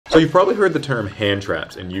So you've probably heard the term hand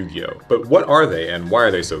traps in Yu-Gi-Oh! But what are they and why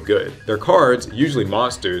are they so good? They're cards, usually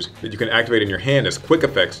monsters, that you can activate in your hand as quick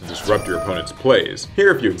effects to disrupt your opponent's plays.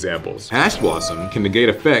 Here are a few examples. Ash Blossom can negate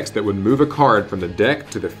effects that would move a card from the deck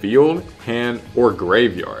to the field, hand, or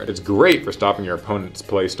graveyard. It's great for stopping your opponent's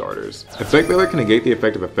play starters. Effect Veiler can negate the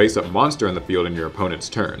effect of a face-up monster in the field in your opponent's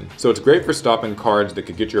turn. So it's great for stopping cards that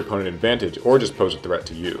could get your opponent advantage or just pose a threat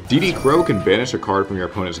to you. DD Crow can banish a card from your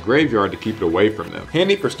opponent's graveyard to keep it away from them.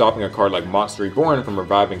 Handy for stopping a card like Monster Reborn from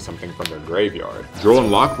reviving something from their graveyard. Droll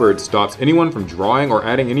and Lockbird stops anyone from drawing or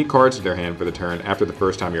adding any cards to their hand for the turn after the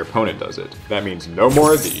first time your opponent does it. That means no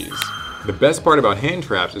more of these. The best part about hand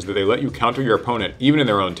traps is that they let you counter your opponent even in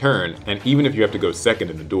their own turn, and even if you have to go second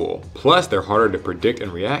in a duel. Plus, they're harder to predict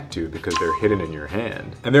and react to because they're hidden in your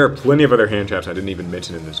hand. And there are plenty of other hand traps I didn't even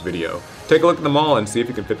mention in this video. Take a look at them all and see if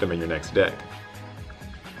you can fit them in your next deck.